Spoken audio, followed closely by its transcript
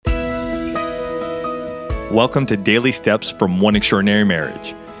Welcome to Daily Steps from One Extraordinary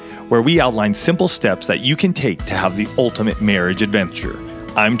Marriage, where we outline simple steps that you can take to have the ultimate marriage adventure.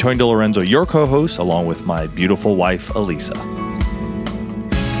 I'm Tony DeLorenzo, your co-host, along with my beautiful wife, Elisa.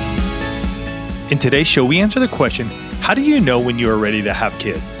 In today's show, we answer the question, how do you know when you are ready to have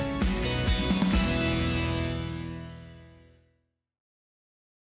kids?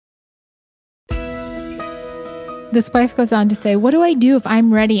 This wife goes on to say, what do I do if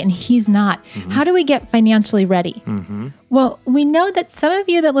I'm ready and he's not? How do we get financially ready? Well, we know that some of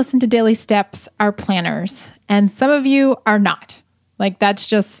you that listen to Daily Steps are planners and some of you are not. Like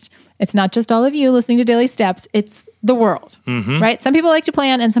it's not just all of you listening to Daily Steps, it's the world, right? Some people like to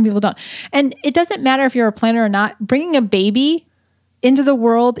plan and some people don't. And it doesn't matter if you're a planner or not. Bringing a baby into the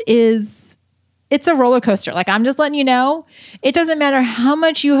world it's a roller coaster. Like, I'm just letting you know, it doesn't matter how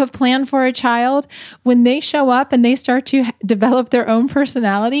much you have planned for a child. When they show up and they start to develop their own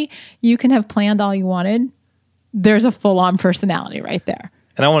personality, you can have planned all you wanted. There's a full-on personality right there.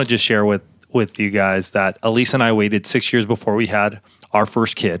 And I want to just share with you guys that Elisa and I waited 6 years before we had our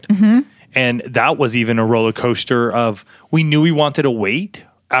first kid. And that was even a roller coaster of, we knew we wanted to wait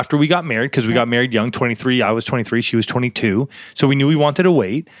after we got married, because we got married young, 23. I was 23. She was 22. So we knew we wanted to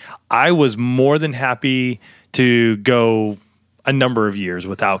wait. I was more than happy to go a number of years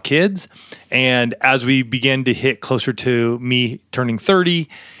without kids. And as we began to hit closer to me turning 30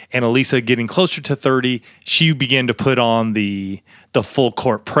 and Elisa getting closer to 30, she began to put on the full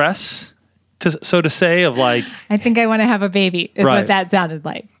court press, so to say, of like, I think I want to have a baby, is what that sounded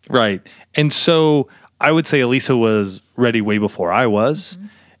like. Right. And so I would say Elisa was ready way before I was.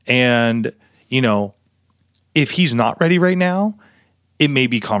 And, you know, if he's not ready right now, it may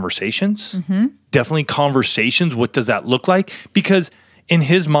be conversations. Definitely conversations. What does that look like? Because in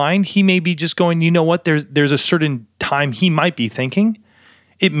his mind, he may be just going, you know what, there's a certain time he might be thinking.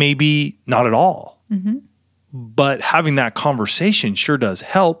 It may be not at all. But having that conversation sure does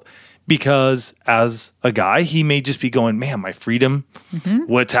help, because as a guy, he may just be going, man, my freedom,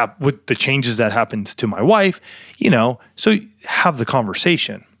 what the changes that happens to my wife, you know, so have the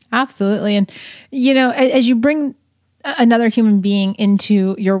conversation. Absolutely. And, you know, as you bring another human being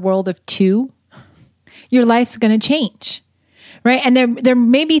into your world of two, your life's going to change, right? And there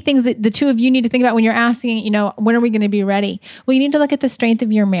may be things that the two of you need to think about when you're asking, you know, when are we going to be ready? Well, you need to look at the strength of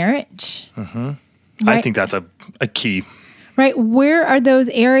your marriage. Right? I think that's a key. Right? Where are those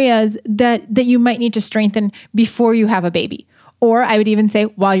areas that you might need to strengthen before you have a baby? Or I would even say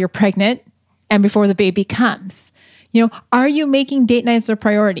while you're pregnant and before the baby comes. You know, are you making date nights a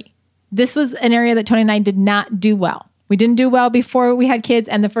priority? This was an area that Tony and I did not do well. We didn't do well before we had kids,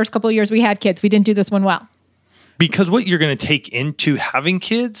 and the first couple of years we had kids. We didn't do this one well. Because what you're going to take into having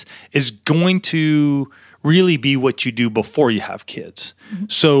kids is going to really be what you do before you have kids.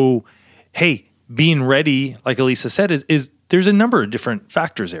 So, hey, being ready, like Elisa said, is there's a number of different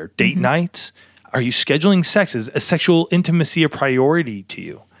factors there. Date nights. Are you scheduling sex? Is a sexual intimacy a priority to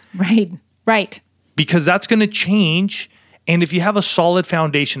you? Right. Because that's going to change. And if you have a solid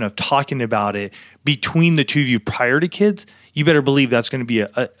foundation of talking about it between the two of you prior to kids, you better believe that's going to be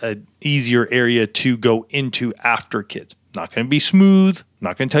a easier area to go into after kids. Not going to be smooth.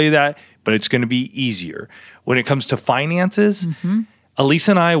 Not going to tell you that, but it's going to be easier. When it comes to finances,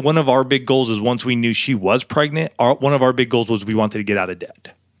 Elisa and I, one of our big goals is, once we knew she was pregnant, one of our big goals was we wanted to get out of debt.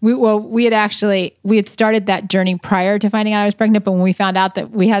 We had started that journey prior to finding out I was pregnant, but when we found out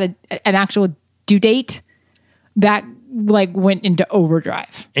that we had an actual due date, that like went into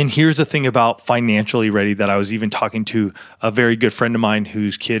overdrive. And here's the thing about financially ready that I was even talking to a very good friend of mine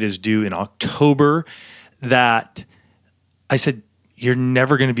whose kid is due in October, that I said, you're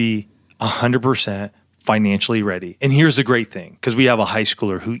never going to be 100% financially ready. And here's the great thing, because we have a high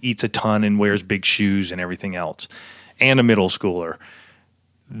schooler who eats a ton and wears big shoes and everything else, and a middle schooler.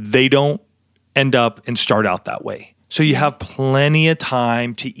 They don't end up and start out that way. So you have plenty of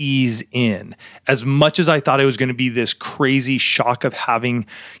time to ease in. As much as I thought it was going to be this crazy shock of having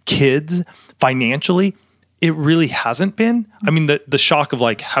kids financially, it really hasn't been. I mean, the shock of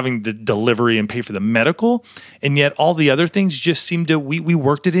like having the delivery and pay for the medical, and yet all the other things just seemed to, we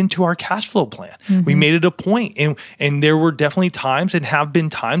worked it into our cash flow plan. We made it a point. And there were definitely times, and have been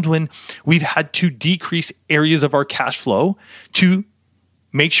times, when we've had to decrease areas of our cash flow to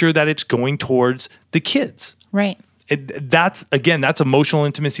make sure that it's going towards the kids. Right. That's emotional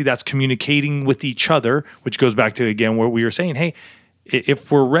intimacy. That's communicating with each other, which goes back to, again, where we were saying, hey,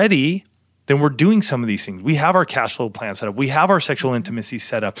 if we're ready, then we're doing some of these things. We have our cash flow plan set up. We have our sexual intimacy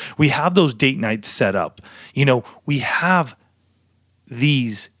set up. We have those date nights set up. You know, we have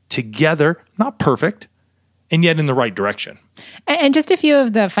these together, not perfect. and yet in the right direction. And just a few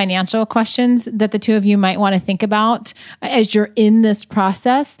of the financial questions that the two of you might want to think about as you're in this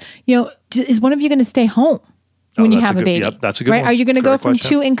process. Is one of you going to stay home when you have a baby? Yep, that's a good one. Are you going to go from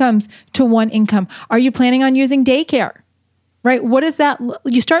 2 incomes to 1 income? Are you planning on using daycare? Right? What is that?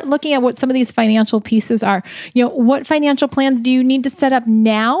 You start looking at what some of these financial pieces are. What financial plans do you need to set up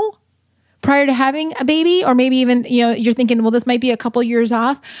now prior to having a baby? Or maybe even, you're thinking, well, this might be a couple years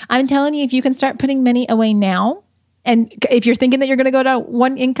off. I'm telling you, if you can start putting money away now, and if you're thinking that you're going to go to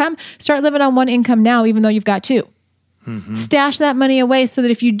 1 income, start living on 1 income now, even though you've got 2. Mm-hmm. Stash that money away so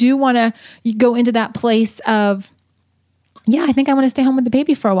that if you do want to go into that place of, I think I want to stay home with the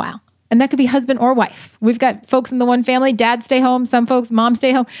baby for a while. And that could be husband or wife. We've got folks in the one family, dad stay home, some folks, mom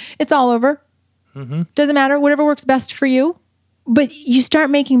stay home. It's all over. Mm-hmm. Doesn't matter, whatever works best for you. But you start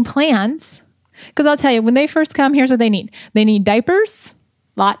making plans, because I'll tell you, when they first come, here's what they need. They need diapers,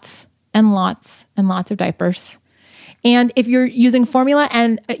 lots and lots and lots of diapers. And if you're using formula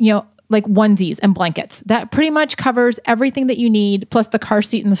and, like onesies and blankets, that pretty much covers everything that you need, plus the car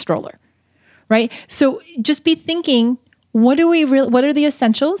seat and the stroller, right? So just be thinking, what are the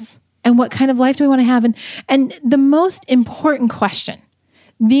essentials? And what kind of life do we want to have? And the most important question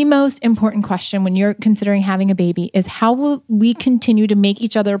when you're considering having a baby is, how will we continue to make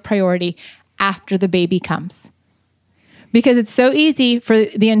each other a priority after the baby comes? Because it's so easy for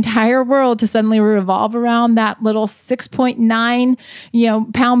the entire world to suddenly revolve around that little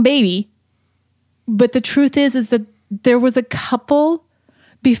 6.9, pound baby. But the truth is that there was a couple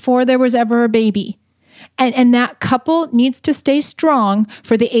before there was ever a baby. And that couple needs to stay strong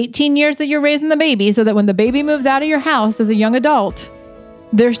for the 18 years that you're raising the baby, so that when the baby moves out of your house as a young adult,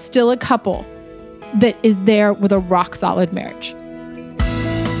 there's still a couple that is there with a rock solid marriage.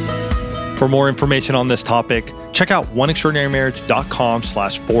 For more information on this topic, check out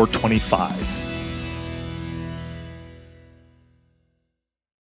oneextraordinarymarriage.com/425.